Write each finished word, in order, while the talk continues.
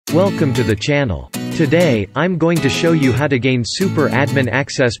Welcome to the channel. Today, I'm going to show you how to gain super admin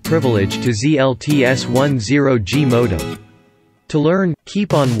access privilege to ZLT S10G modem. To learn,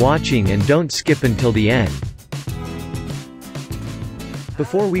 keep on watching and don't skip until the end.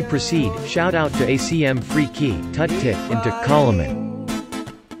 Before we proceed, shout out to ACM Free Key, Tut Tit, and to Kalaman.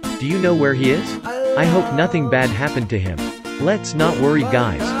 Do you know where he is? I hope nothing bad happened to him. Let's not worry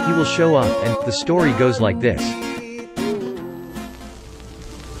guys, he will show up and the story goes like this.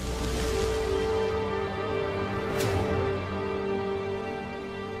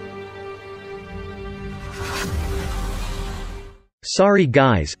 Sorry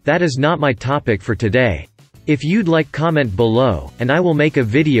guys, that is not my topic for today. If you'd like, comment below, and I will make a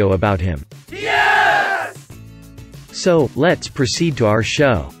video about him. Yes! So, let's proceed to our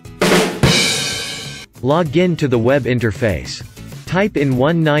show. Log in to the web interface. Type in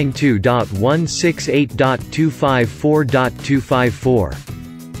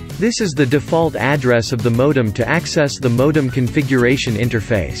 192.168.254.254. This is the default address of the modem to access the modem configuration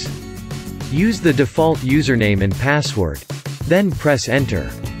interface. Use the default username and password. Then press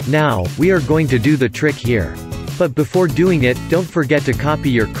enter. Now, we are going to do the trick here. But before doing it, don't forget to copy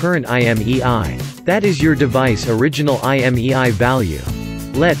your current IMEI. That is your device original IMEI value.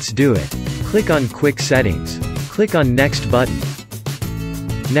 Let's do it. Click on Quick Settings. Click on Next button.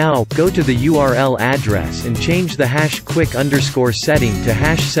 Now, go to the URL address and change the #quick_setting to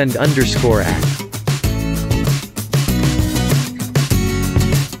 #send_at.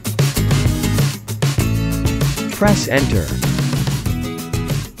 Press enter.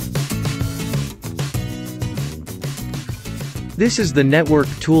 This is the Network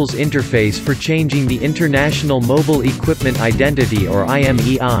Tools interface for changing the International Mobile Equipment Identity or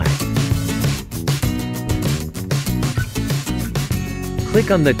IMEI. Click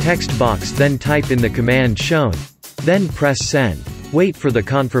on the text box, then type in the command shown. Then press send. Wait for the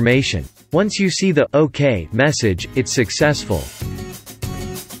confirmation. Once you see the OK message, it's successful.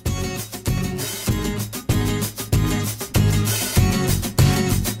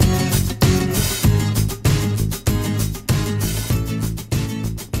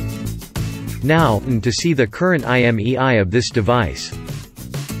 Now, to see the current IMEI of this device.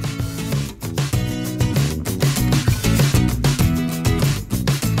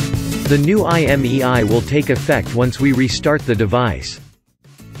 The new IMEI will take effect once we restart the device.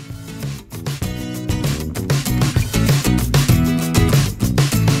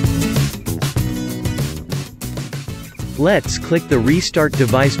 Let's click the Restart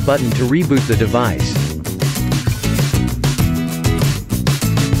Device button to reboot the device.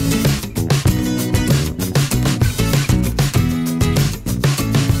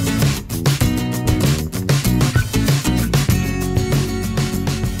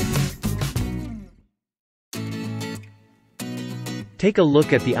 Take a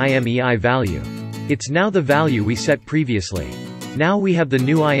look at the IMEI value. It's now the value we set previously. Now we have the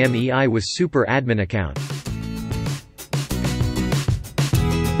new IMEI with Super Admin account.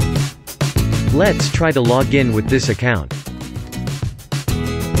 Let's try to log in with this account.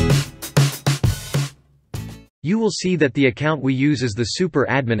 You will see that the account we use is the Super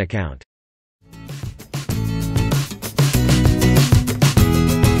Admin account.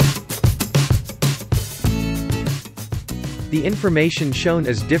 The information shown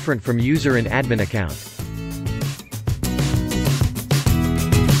is different from user and admin account.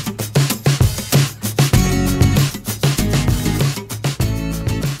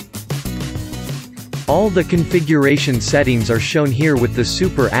 All the configuration settings are shown here with the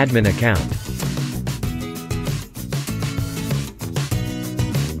Super Admin account.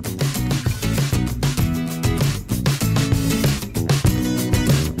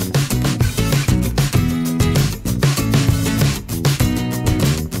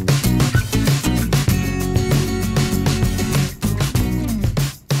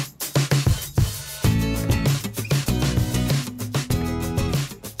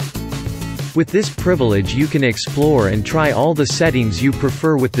 With this privilege you can explore and try all the settings you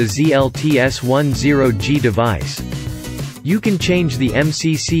prefer with the ZLT S10G device. You can change the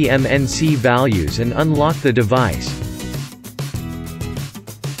MCC/MNC values and unlock the device.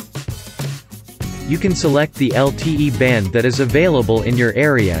 You can select the LTE band that is available in your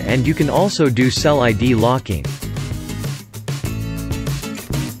area and you can also do cell ID locking.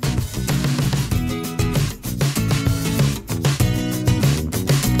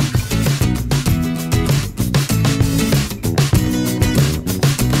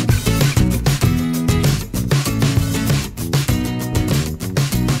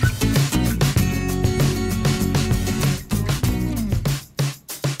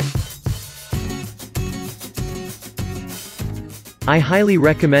 I highly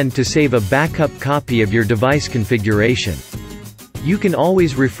recommend to save a backup copy of your device configuration. You can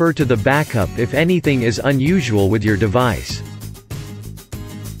always refer to the backup if anything is unusual with your device.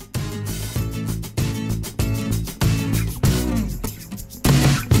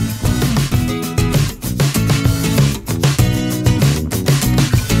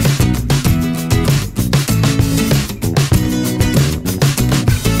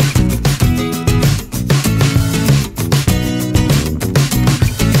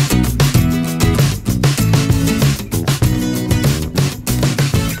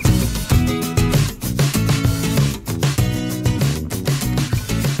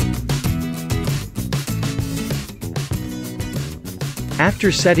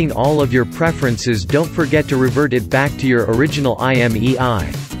 After setting all of your preferences, don't forget to revert it back to your original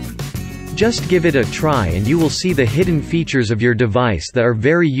IMEI. Just give it a try and you will see the hidden features of your device that are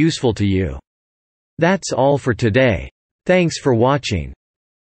very useful to you. That's all for today. Thanks for watching.